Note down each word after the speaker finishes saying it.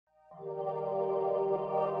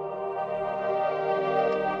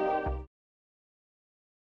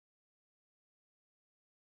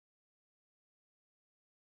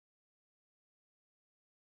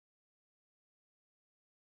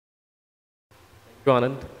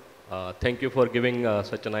Anand. Thank you for giving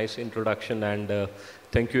such a nice introduction, and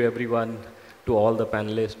thank you everyone to all the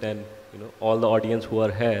panelists and all the audience who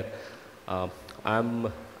are here. Uh,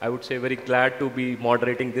 I would say very glad to be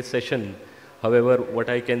moderating this session. However, what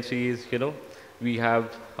I can see is we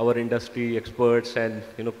have our industry experts and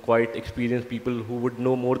quite experienced people who would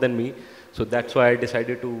know more than me. So that's why I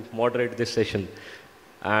decided to moderate this session.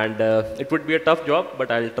 And it would be a tough job,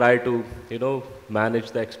 but I'll try to,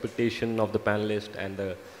 manage the expectation of the panelists and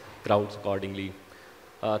the crowds accordingly.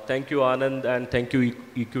 Thank you, Anand, and thank you,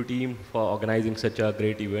 EQ team, for organizing such a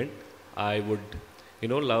great event. I would,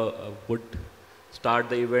 would start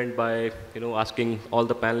the event by, asking all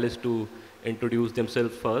the panelists to introduce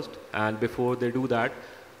themselves first. And before they do that,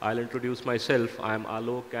 I'll introduce myself. I'm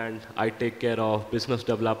Alok, and I take care of business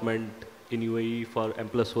development in UAE for M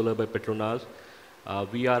Plus Solar by Petronas.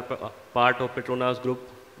 We are part of Petronas Group,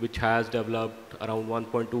 which has developed around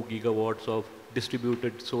 1.2 gigawatts of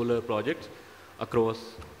distributed solar projects across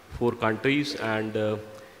 4 countries, and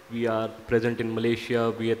we are present in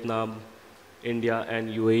Malaysia, Vietnam, India, and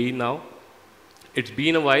UAE now. It's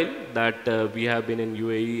been a while that we have been in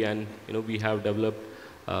UAE, and we have developed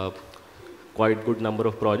quite good number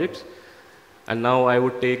of projects. And now I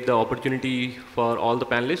would take the opportunity for all the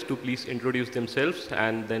panelists to please introduce themselves,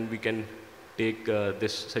 and then we can take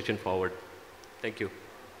this session forward. Thank you.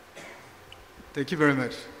 Thank you very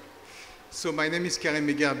much. So my name is Karim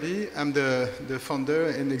Megarbi. I'm the founder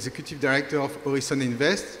and executive director of Horiston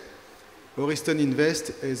Invest. Horiston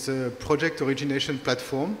Invest is a project origination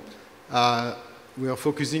platform. We are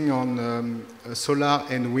focusing on solar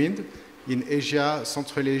and wind in Asia,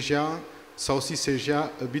 Central Asia, Southeast Asia,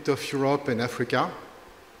 a bit of Europe and Africa.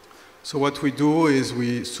 So what we do is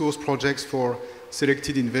we source projects for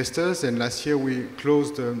selected investors, and last year we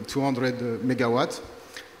closed 200 megawatts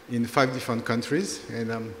in 5 different countries,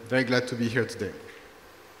 and I'm very glad to be here today.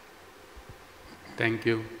 Thank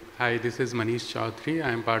you. Hi, this is Manish Chaudhary.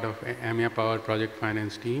 I'm part of AMIA Power Project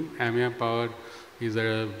Finance team. AMIA Power is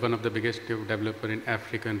one of the biggest developer in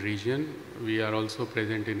African region. We are also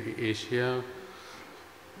present in Asia,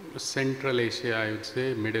 Central Asia, I would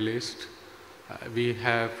say, Middle East. We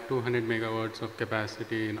have 200 megawatts of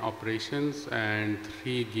capacity in operations and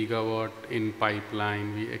 3 gigawatt in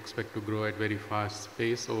pipeline. We expect to grow at very fast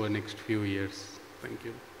pace over the next few years. Thank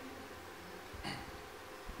you.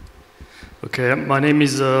 Okay, my name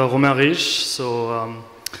is Romain Rich. So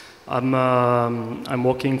I'm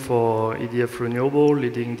working for EDF Renewable,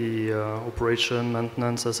 leading the operation,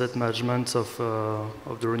 maintenance, asset management of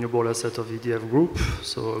the renewable asset of EDF Group.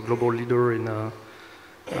 So a global leader in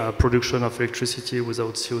production of electricity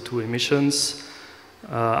without CO2 emissions.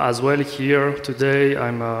 As well here today,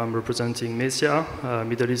 I'm representing MESIA,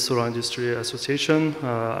 Middle East Solar Industry Association,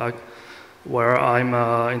 where I'm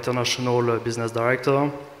international business director.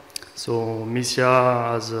 So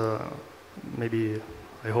MESIA, as maybe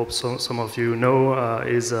I hope some of you know,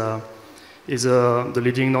 is the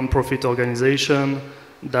leading non-profit organization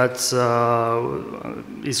that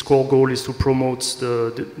its core goal is to promote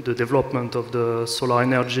the development of the solar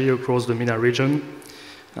energy across the MENA region.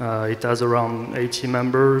 It has around 80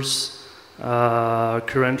 members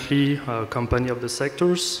currently, company of the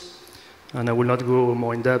sectors. And I will not go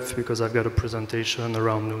more in depth because I've got a presentation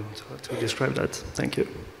around noon to describe that. Thank you.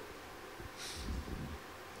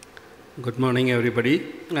 Good morning, everybody.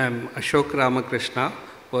 I'm Ashok Ramakrishna,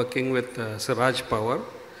 working with Siraj Power.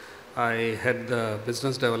 I head the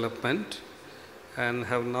business development and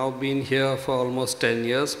have now been here for almost 10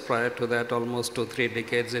 years. Prior to that, almost 2-3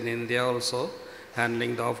 decades in India also,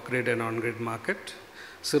 handling the off-grid and on-grid market.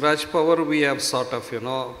 Siraj Power, we have sort of,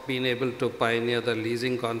 been able to pioneer the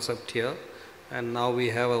leasing concept here. And now we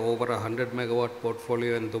have over 100 megawatt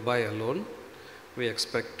portfolio in Dubai alone. We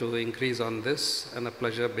expect to increase on this, and a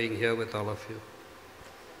pleasure being here with all of you.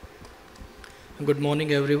 Good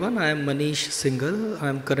morning, everyone. I am Manish Singhal. I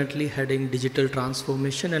am currently heading digital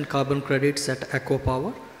transformation and carbon credits at Aqua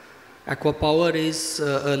Power. Aqua Power is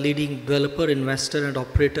a leading developer, investor, and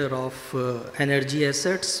operator of energy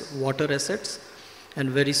assets, water assets, and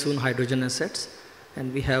very soon hydrogen assets.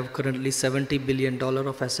 And we have currently $70 billion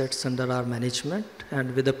of assets under our management,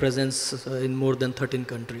 and with a presence in more than 13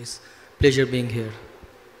 countries. Pleasure being here.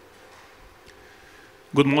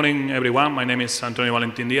 Good morning, everyone. My name is Antonio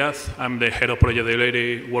Valentin Diaz. I'm the head of project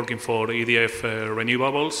delivery working for EDF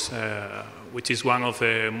Renewables, which is one of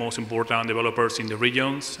the most important developers in the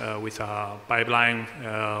regions with a pipeline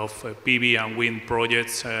of PV and wind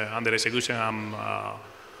projects under execution, and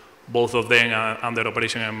both of them are under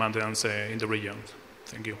operation and maintenance in the regions.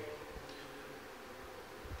 Thank you.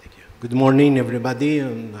 Thank you. Good morning, everybody.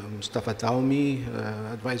 I'm Mustafa Taoumi,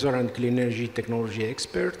 advisor and clean energy technology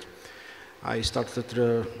expert. I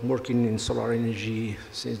started working in solar energy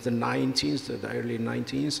since the early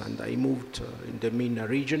 90s, and I moved in the MENA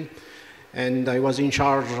region. And I was in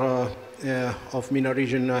charge of MENA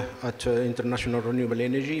region at International Renewable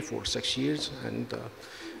Energy for 6 years. And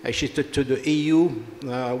I shifted to the EU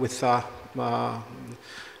with a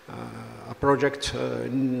project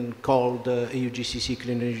called EU GCC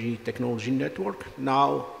Clean Energy Technology Network.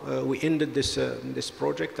 Now we ended this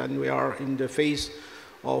project, and we are in the phase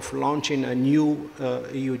of launching a new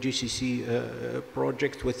EU GCC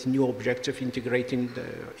project with new objective integrating the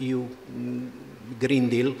EU Green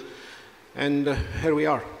Deal. And here we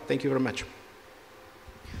are. Thank you very much.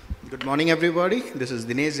 Good morning, everybody. This is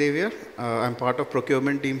Dinesh Xavier. I'm part of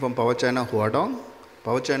procurement team from Power China Huadong.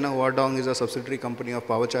 Power China Huadong is a subsidiary company of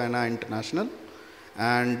Power China International,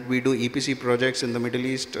 and we do EPC projects in the Middle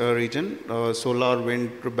East region, solar, wind,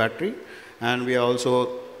 battery, and we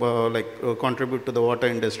also contribute to the water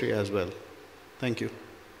industry as well. Thank you.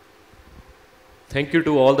 Thank you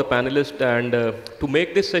to all the panelists, and to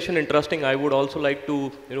make this session interesting, I would also like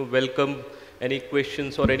to welcome any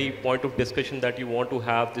questions or any point of discussion that you want to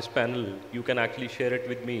have this panel. You can actually share it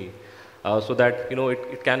with me so that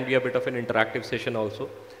it can be a bit of an interactive session also.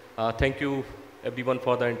 Thank you everyone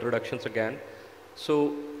for the introductions again.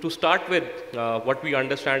 So to start with, what we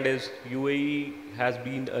understand is UAE has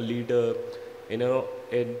been a leader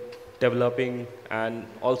in developing and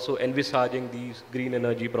also envisaging these green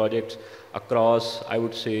energy projects across, I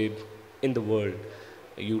would say, in the world.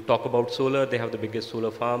 You talk about solar, they have the biggest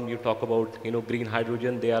solar farm. You talk about green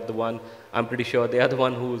hydrogen, they are the one, I'm pretty sure they are the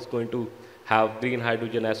one who is going to have green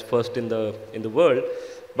hydrogen as first in the world.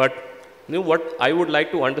 But what I would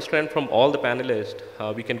like to understand from all the panelists,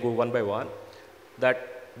 we can go one by one,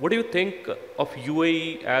 that what do you think of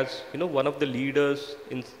UAE as one of the leaders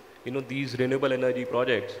in these renewable energy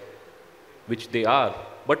projects, which they are,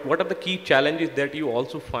 but what are the key challenges that you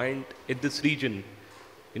also find in this region,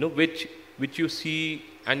 which you see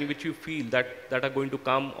and which you feel that are going to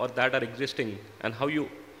come or that are existing, and how you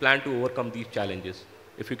plan to overcome these challenges?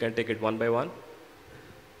 If you can take it one by one.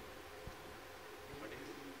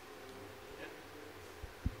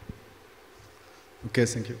 Okay,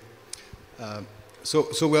 thank you.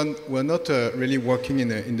 So we're not really working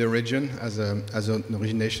in the region as an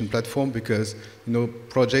origination platform, because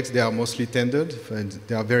projects, they are mostly tendered and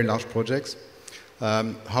they are very large projects.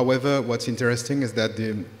 However, what's interesting is that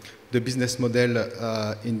the business model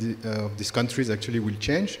of these countries actually will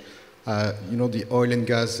change. The oil and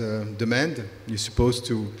gas demand is supposed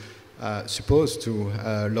to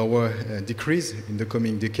decrease in the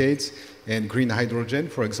coming decades, and green hydrogen,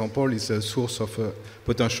 for example, is a source of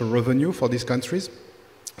potential revenue for these countries.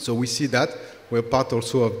 So we see that. We're part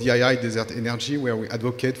also of DII, Desert Energy, where we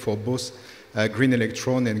advocate for both green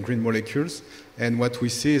electron and green molecules. And what we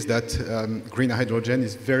see is that green hydrogen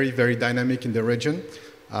is very, very dynamic in the region.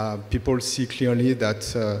 People see clearly that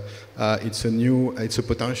it's a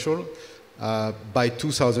potential. By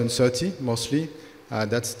 2030, mostly,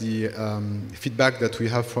 that's the feedback that we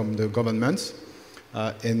have from the governments.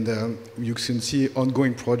 And you can see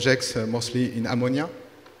ongoing projects, mostly in ammonia.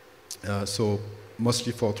 So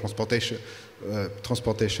mostly for transportation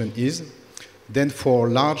is. Then for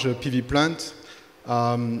large PV plants,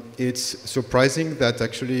 it's surprising that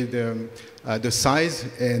actually the size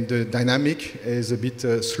and the dynamic is a bit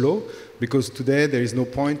slow, because today there is no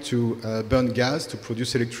point to burn gas to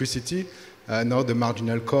produce electricity. Now the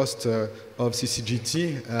marginal cost of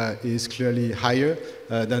CCGT is clearly higher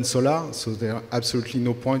than solar, so there are absolutely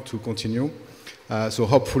no point to continue. So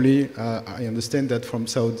hopefully, I understand that from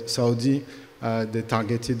Saudi, they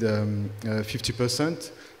targeted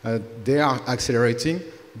 50%. They are accelerating.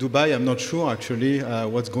 Dubai, I'm not sure actually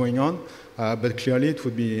what's going on, but clearly it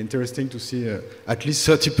would be interesting to see at least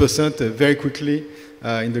 30% very quickly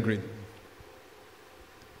in the grid.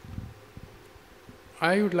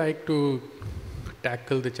 I would like to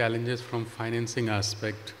tackle the challenges from financing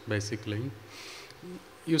aspect, basically.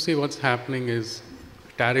 You see, what's happening is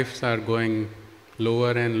tariffs are going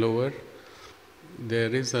lower and lower.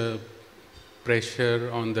 There is a pressure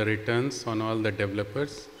on the returns on all the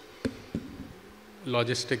developers.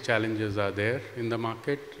 Logistic challenges are there in the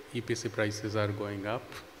market. EPC prices are going up.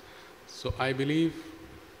 So I believe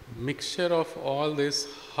mixture of all this,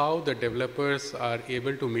 how the developers are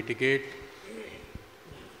able to mitigate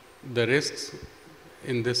the risks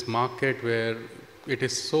in this market where it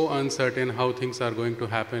is so uncertain how things are going to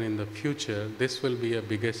happen in the future. This will be a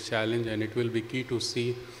biggest challenge, and it will be key to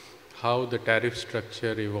see how the tariff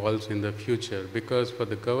structure evolves in the future, because for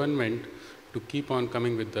the government, to keep on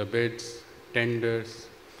coming with the bids, tenders,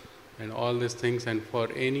 and all these things. And for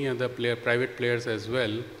any other player, private players as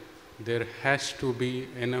well, there has to be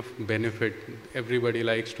enough benefit. Everybody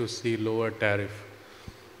likes to see lower tariff.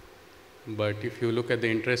 But if you look at the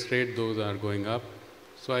interest rate, those are going up.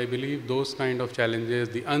 So I believe those kind of challenges,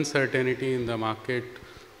 the uncertainty in the market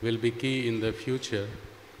will be key in the future.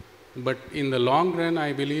 But in the long run,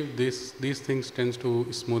 I believe these things tend to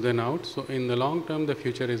smoothen out. So in the long term, the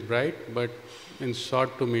future is bright, but in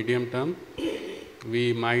short to medium term,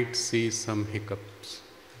 we might see some hiccups.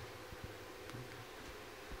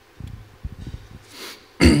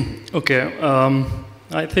 Okay,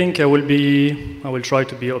 I think I will try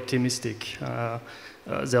to be optimistic.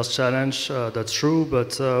 There's challenge, that's true,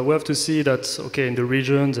 but we have to see that, okay, in the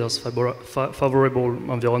region there's favorable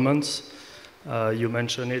environments. You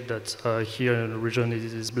mentioned it, that here in the region it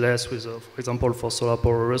is blessed with, for example, for solar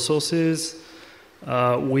power resources.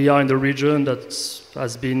 We are in the region that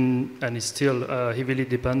has been and is still heavily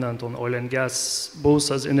dependent on oil and gas,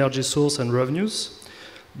 both as energy source and revenues.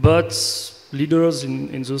 But leaders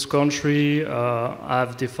in those countries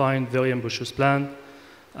have defined very ambitious plans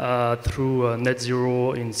through net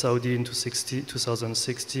zero in Saudi in 2060,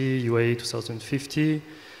 UAE 2050,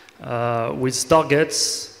 with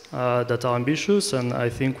targets that are ambitious, and I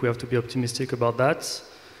think we have to be optimistic about that.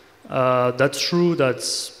 That's true that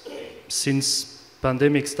since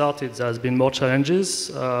pandemic started, there has been more challenges.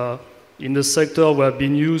 In the sector, we have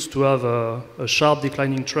been used to have a sharp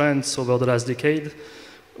declining trends over the last decade.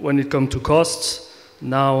 When it comes to costs,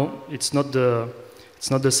 now it's not the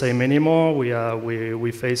same anymore.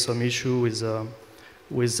 We face some issue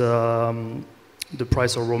with the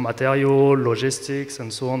price of raw material, logistics,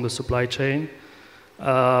 and so on, the supply chain.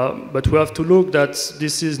 But we have to look that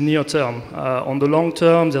this is near term. On the long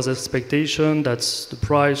term, there's expectation that the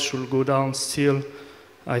price should go down still,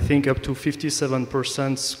 I think, up to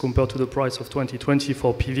 57% compared to the price of 2020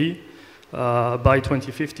 for PV by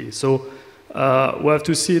 2050. So we have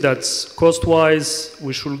to see that cost-wise,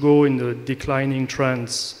 we should go in the declining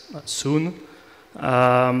trends soon.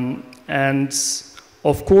 And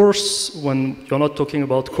of course, when you're not talking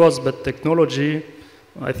about cost but technology,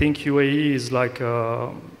 I think UAE is like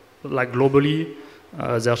globally,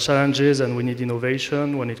 there are challenges and we need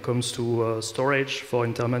innovation when it comes to storage for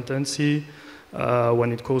intermittency,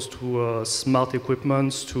 when it goes to smart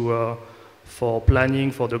equipments, for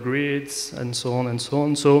planning for the grids, and so on and so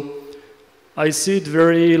on. So I see it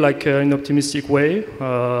very like in an optimistic way.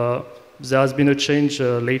 There has been a change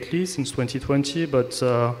lately since 2020, but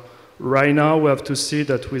right now we have to see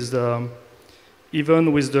that with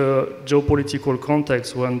even with the geopolitical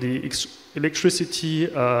context, when the electricity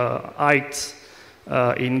hiked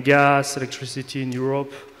in gas, electricity in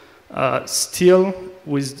Europe, still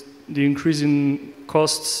with the increase in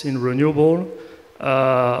costs in renewable,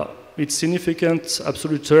 it's significant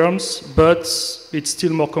absolute terms, but it's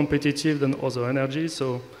still more competitive than other energy.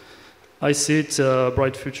 So I see it a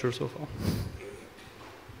bright future so far.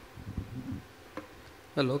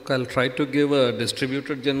 Look, I'll try to give a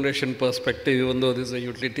distributed generation perspective, even though this is a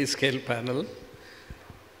utility scale panel.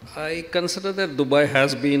 I consider that Dubai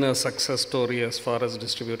has been a success story as far as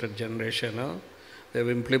distributed generation. They've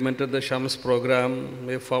implemented the Shams program.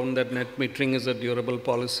 We found that net metering is a durable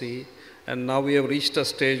policy. And now we have reached a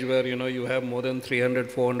stage where, you have more than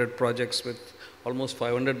 300, 400 projects with almost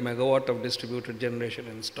 500 megawatt of distributed generation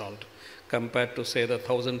installed, compared to, say, the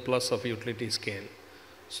 1,000 plus of utility scale.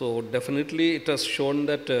 So definitely it has shown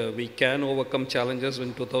that we can overcome challenges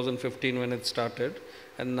in 2015 when it started,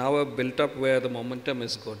 and now have built up where the momentum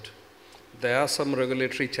is good. There are some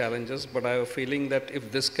regulatory challenges, but I have a feeling that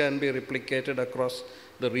if this can be replicated across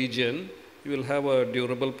the region, you will have a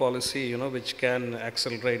durable policy, which can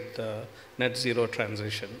accelerate the net zero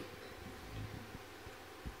transition.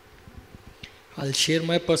 I'll share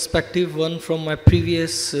my perspective, one from my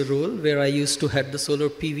previous role, where I used to head the solar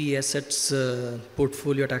PV assets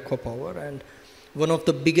portfolio at ACWA Power. And one of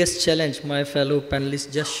the biggest challenge my fellow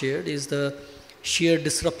panelists just shared is the sheer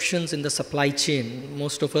disruptions in the supply chain.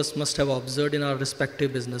 Most of us must have observed in our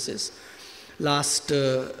respective businesses. Last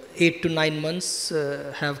 8 to 9 months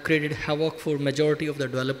have created havoc for majority of the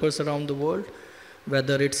developers around the world,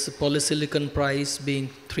 whether it's polysilicon price being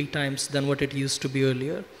 3 times than what it used to be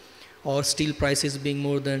earlier, or steel prices being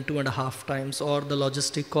more than 2.5 times, or the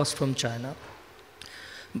logistic cost from China.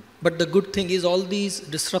 But the good thing is all these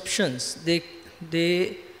disruptions,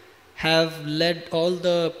 they have led all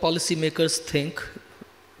the policymakers think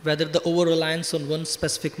whether the over-reliance on one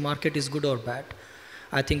specific market is good or bad.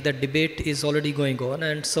 I think that debate is already going on,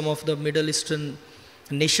 and some of the Middle Eastern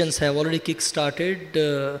nations have already kick-started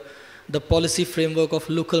the policy framework of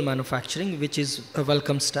local manufacturing, which is a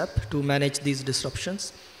welcome step to manage these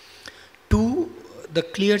disruptions. 2, the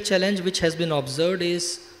clear challenge which has been observed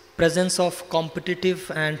is presence of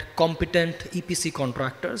competitive and competent EPC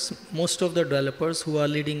contractors. Most of the developers who are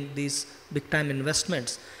leading these big time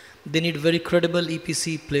investments, they need very credible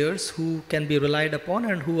EPC players who can be relied upon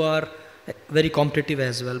and who are very competitive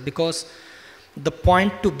as well, because the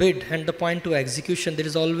point to bid and the point to execution, there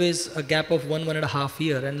is always a gap of 1.5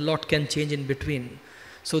 years, and a lot can change in between.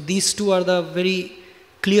 So these two are the very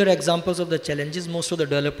clear examples of the challenges most of the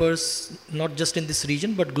developers, not just in this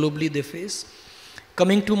region, but globally they face.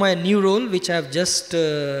 Coming to my new role, which I have just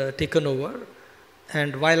taken over,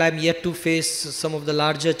 and while I'm yet to face some of the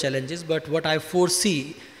larger challenges, but what I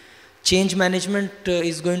foresee, change management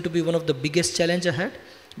is going to be one of the biggest challenge ahead.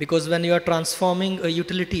 Because when you are transforming a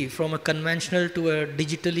utility from a conventional to a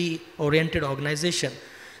digitally oriented organization,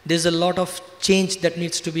 there's a lot of change that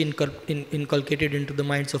needs to be inculcated into the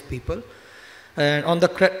minds of people. And on the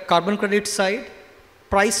carbon credit side,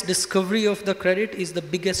 price discovery of the credit is the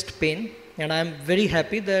biggest pain. And I'm very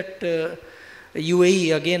happy that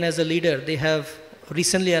UAE, again as a leader, they have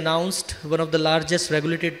recently announced one of the largest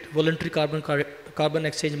regulated voluntary carbon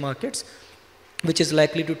exchange markets, which is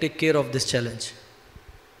likely to take care of this challenge.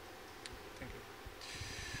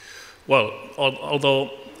 Well, although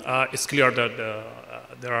it's clear that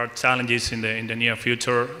there are challenges in the near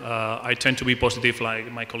future, I tend to be positive,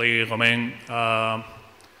 like my colleague Romain.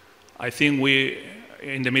 I think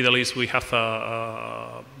in the Middle East, we have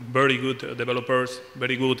very good developers,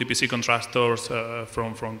 very good EPC contractors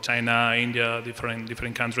from China, India,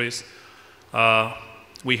 different countries.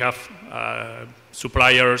 We have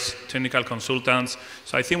suppliers, technical consultants.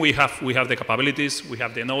 So I think we have the capabilities, we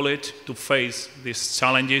have the knowledge to face these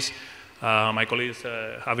challenges. My colleagues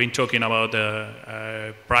have been talking about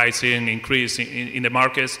the pricing increase in the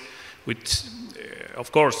markets, which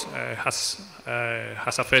of course has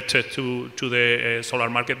affected to the solar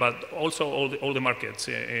market, but also all the markets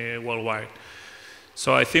worldwide.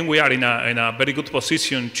 So I think we are in a very good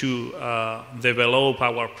position to develop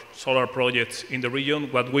our solar projects in the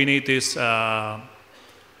region. What we need is, I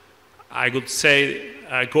would say,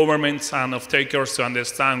 governments and off-takers to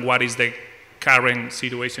understand what is the current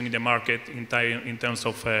situation in the market in terms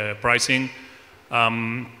of pricing.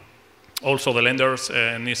 Also, the lenders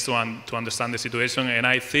need to understand the situation. And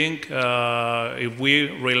I think if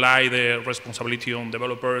we rely the responsibility on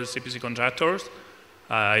developers, EPC contractors,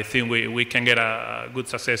 I think we can get a good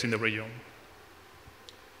success in the region.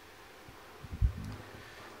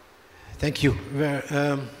 Thank you.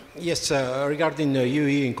 Yes, regarding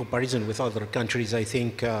UAE in comparison with other countries, I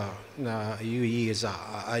think UAE is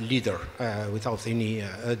a leader without any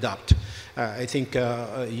doubt. I think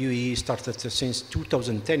UAE started since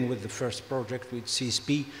 2010 with the first project with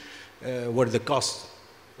CSP, where the costs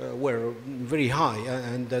were very high,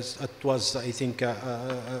 and that was, I think,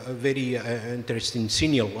 a very interesting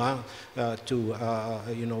signal to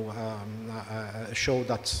show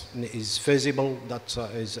that is feasible, that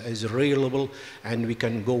is reliable, and we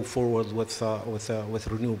can go forward with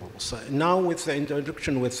renewables. Now, with the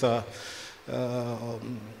introduction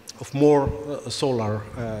of more solar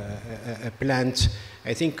plants,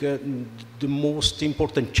 I think the most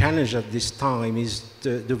important challenge at this time is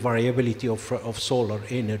the variability of solar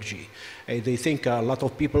energy. I think a lot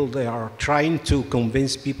of people, they are trying to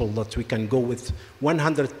convince people that we can go with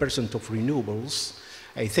 100% of renewables.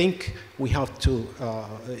 I think we have to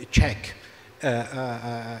check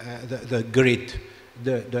the grid,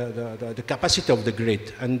 the capacity of the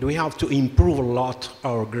grid, and we have to improve a lot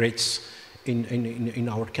our grids in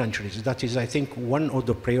our countries. That is, I think, one of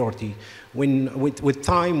the priority. With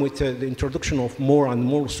time, with the introduction of more and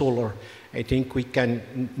more solar, I think we can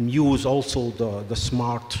use also the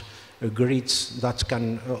smart grids that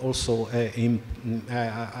can also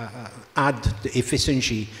add the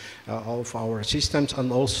efficiency of our systems,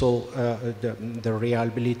 and also the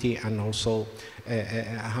reliability, and also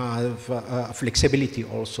have flexibility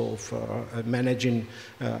also for managing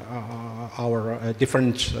our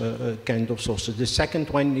different kind of sources. The second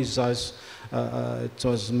one is, as it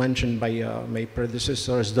was mentioned by my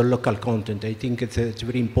predecessor, is the local content. I think it's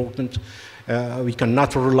very important. We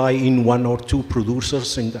cannot rely in one or two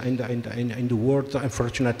producers in the world,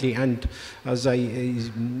 unfortunately. And as I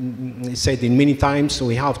said in many times,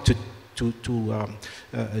 we have to to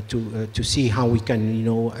see how we can, you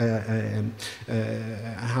know,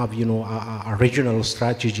 have, you know, a regional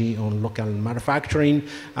strategy on local manufacturing,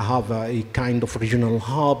 have a kind of regional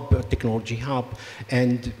hub, a technology hub,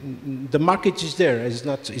 and the market is there. It's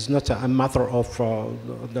not a matter of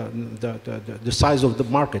the size of the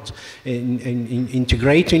market. In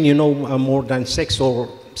integrating, you know, more than 6 or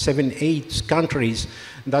 7, 8 countries,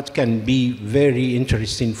 that can be very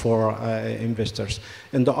interesting for investors.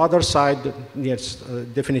 And the other side, yes,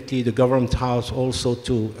 definitely the government has also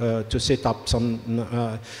to set up some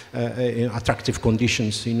attractive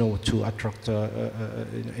conditions, you know, to attract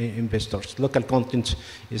investors. Local content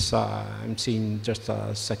is, I'm seeing, just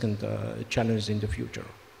a second challenge in the future.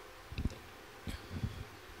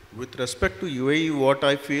 With respect to UAE, what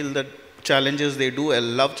I feel that challenges they do, I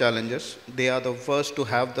love challenges. They are the first to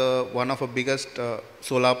have one of the biggest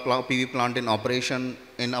solar PV plant in operation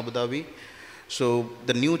in Abu Dhabi. So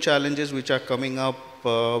the new challenges which are coming up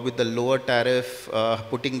with the lower tariff,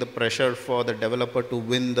 putting the pressure for the developer to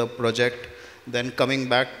win the project, then coming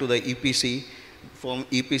back to the EPC. From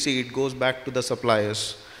EPC, it goes back to the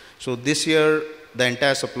suppliers. So this year, the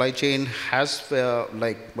entire supply chain has felt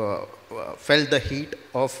the heat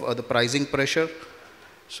of the pricing pressure.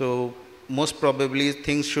 So most probably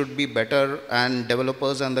things should be better, and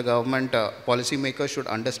developers and the government policymakers should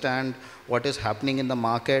understand what is happening in the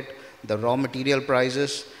market, the raw material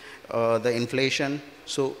prices, the inflation.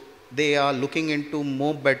 So they are looking into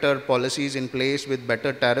more better policies in place with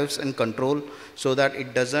better tariffs and control, so that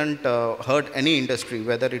it doesn't hurt any industry,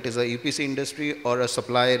 whether it is a EPC industry or a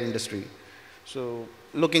supplier industry. So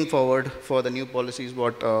looking forward for the new policies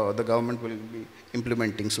what the government will be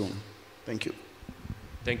implementing soon. Thank you.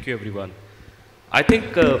 Thank you, everyone. I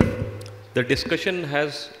think the discussion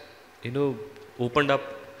has, you know, opened up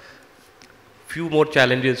few more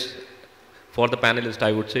challenges for the panelists,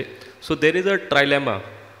 I would say. So there is a trilemma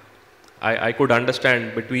I could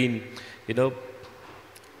understand between, you know,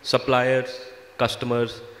 suppliers,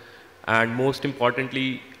 customers, and most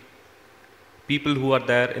importantly, people who are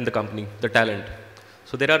there in the company, the talent.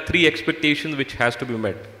 So there are 3 expectations which has to be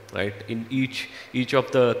met, right, in each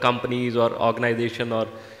of the companies or organization, or,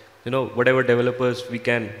 you know, whatever developers we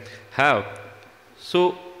can have.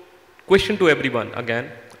 So question to everyone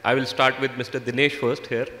again. I will start with Mr. Dinesh first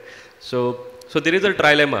here. So there is a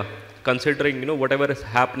trilemma considering, you know, whatever is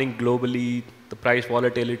happening globally, the price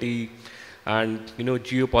volatility, and, you know,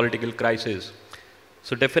 geopolitical crisis.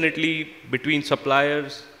 So definitely between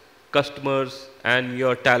suppliers, customers, and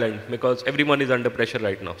your talent, because everyone is under pressure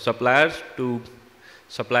right now. Suppliers to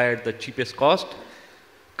supply at the cheapest cost,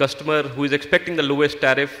 customer who is expecting the lowest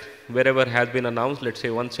tariff wherever has been announced, let's say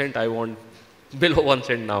 1 cent, I want below 1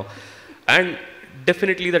 cent now. And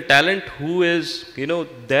definitely the talent who is, you know,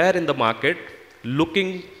 there in the market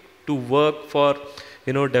looking to work for,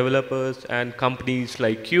 you know, developers and companies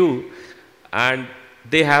like you, and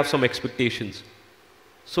they have some expectations.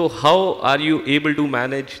 So how are you able to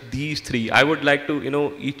manage these 3? I would like to, you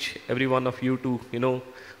know, every one of you to, you know,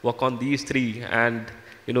 work on these 3 and,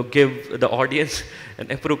 you know, give the audience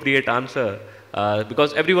an appropriate answer,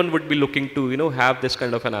 because everyone would be looking to, you know, have this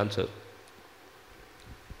kind of an answer.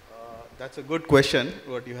 That's a good question,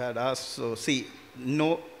 what you had asked. So see,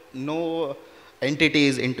 no entity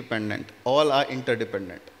is independent. All are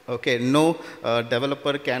interdependent. Okay, no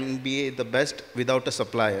developer can be the best without a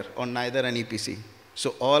supplier, or neither an EPC.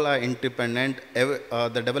 So all are independent.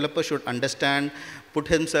 The developer should understand, put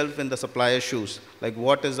himself in the supplier's shoes, like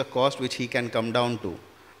what is the cost which he can come down to,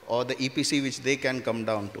 or the EPC which they can come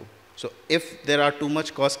down to. So if there are too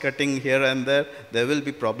much cost cutting here and there will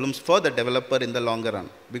be problems for the developer in the longer run,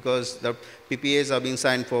 because the PPAs are being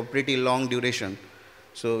signed for pretty long duration.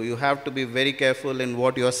 So you have to be very careful in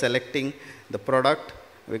what you are selecting the product,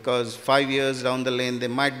 because 5 years down the lane there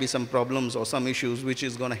might be some problems or some issues which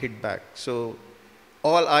is going to hit back. So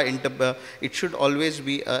all are it should always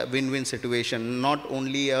be a win-win situation, not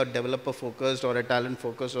only a developer focused or a talent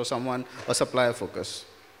focused or a supplier focused.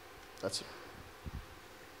 That's it.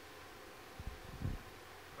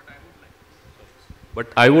 But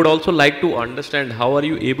I would also like to understand, how are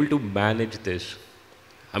you able to manage this?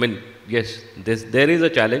 I mean, yes, there is a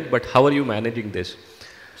challenge, but how are you managing this?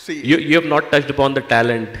 See, you have not touched upon the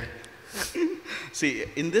talent. See,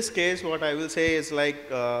 in this case, what I will say is like,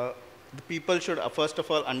 the people should first of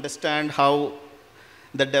all understand how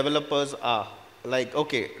the developers are. Like,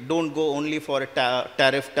 okay, don't go only for a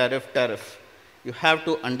tariff. You have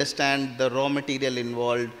to understand the raw material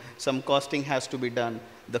involved, some costing has to be done,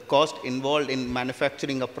 the cost involved in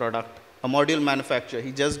manufacturing a product. A module manufacturer,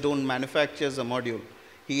 he just don't manufacture a module.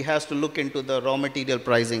 he has to look into the raw material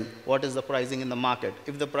pricing. What is the pricing in the market?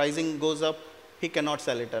 If the pricing goes up, he cannot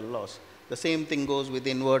sell it at a loss. The same thing goes with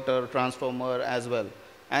inverter, transformer as well.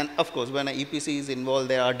 And of course, when an EPC is involved,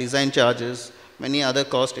 there are design charges, many other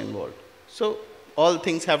costs involved. So all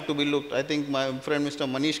things have to be looked. I think my friend Mr.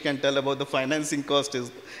 Manish can tell about the financing cost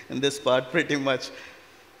is in this part pretty much.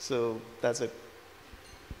 So that's it.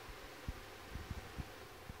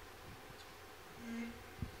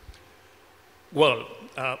 Well,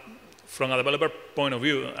 from a developer point of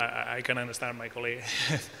view, I can understand my colleague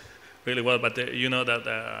really well, but you know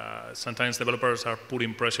that sometimes developers are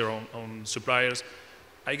putting pressure on suppliers.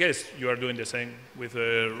 I guess you are doing the same with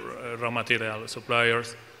raw material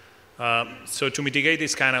suppliers. So to mitigate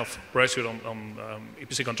this kind of pressure on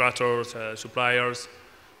EPC contractors, suppliers,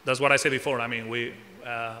 that's what I said before. I mean, we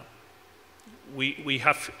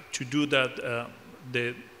have to do that.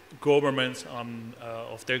 The governments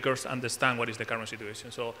of takers understand what is the current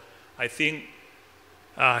situation. So I think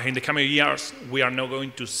in the coming years, we are not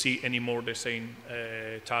going to see any more the same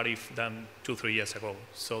tariff than 2-3 years ago.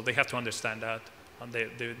 So they have to understand that. And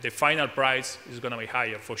the final price is going to be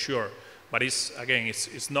higher for sure. But again,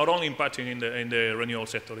 it's not only impacting in the renewable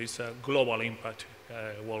sector, it's a global impact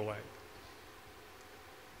worldwide.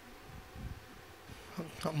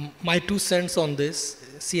 My 2 cents on this,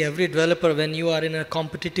 see, every developer, when you are in a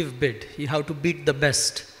competitive bid, you have to beat the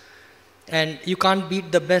best. And you can't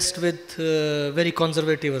beat the best with very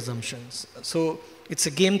conservative assumptions. So it's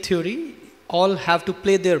a game theory. All have to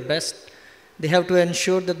play their best. They have to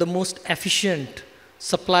ensure that the most efficient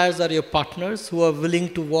suppliers are your partners who are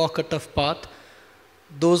willing to walk a tough path,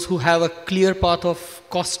 those who have a clear path of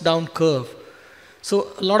cost down curve.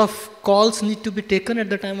 So a lot of calls need to be taken at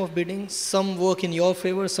the time of bidding. Some work in your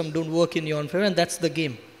favor, some don't work in your favor, and that's the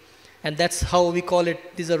game. And that's how we call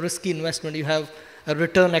it. These are risky investment. You have a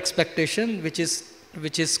return expectation which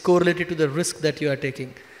is correlated to the risk that you are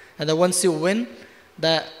taking. And then once you win,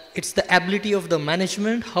 it's the ability of the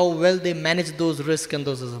management, how well they manage those risks and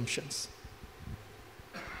those assumptions.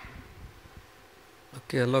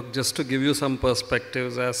 Okay, look, just to give you some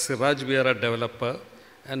perspectives, as Siraj, we are a developer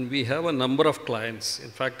and we have a number of clients, in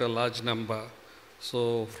fact, a large number.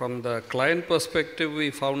 So from the client perspective,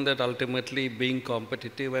 we found that ultimately being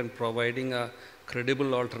competitive and providing a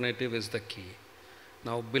credible alternative is the key.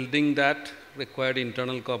 Now, building that required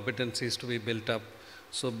internal competencies to be built up.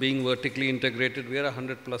 So being vertically integrated, we are a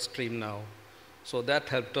 100+ stream now. So that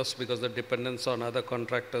helped us because the dependence on other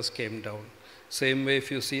contractors came down. Same way, if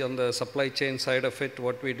you see on the supply chain side of it,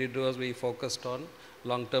 what we did was we focused on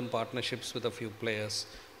long-term partnerships with a few players.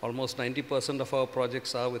 Almost 90% of our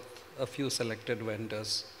projects are with a few selected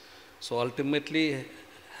vendors. So ultimately,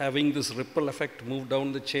 having this ripple effect move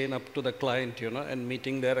down the chain up to the client, and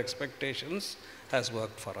meeting their expectations has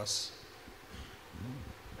worked for us.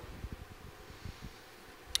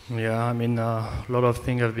 Yeah, I mean, a lot of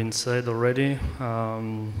things have been said already.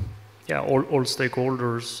 Yeah, all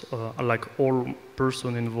stakeholders, like all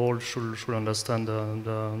person involved, should understand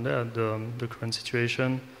the current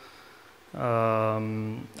situation.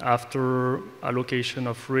 After allocation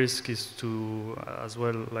of risk is to, as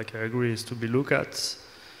well, like I agree, is to be looked at.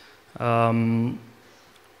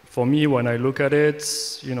 For me, when I look at it,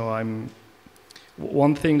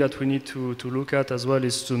 one thing that we need to look at as well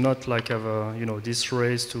is to not like have this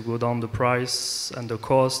race to go down the price and the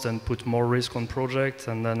cost and put more risk on project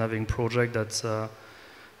and then having project that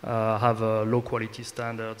have low quality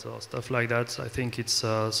standards or stuff like that. I think it's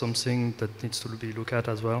something that needs to be looked at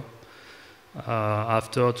as well.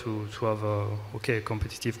 After to have a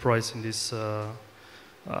competitive price in this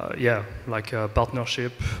like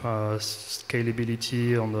partnership,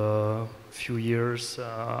 scalability on the few years,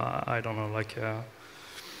 I don't know, like,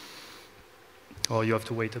 or you have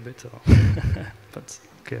to wait a bit, but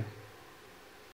okay.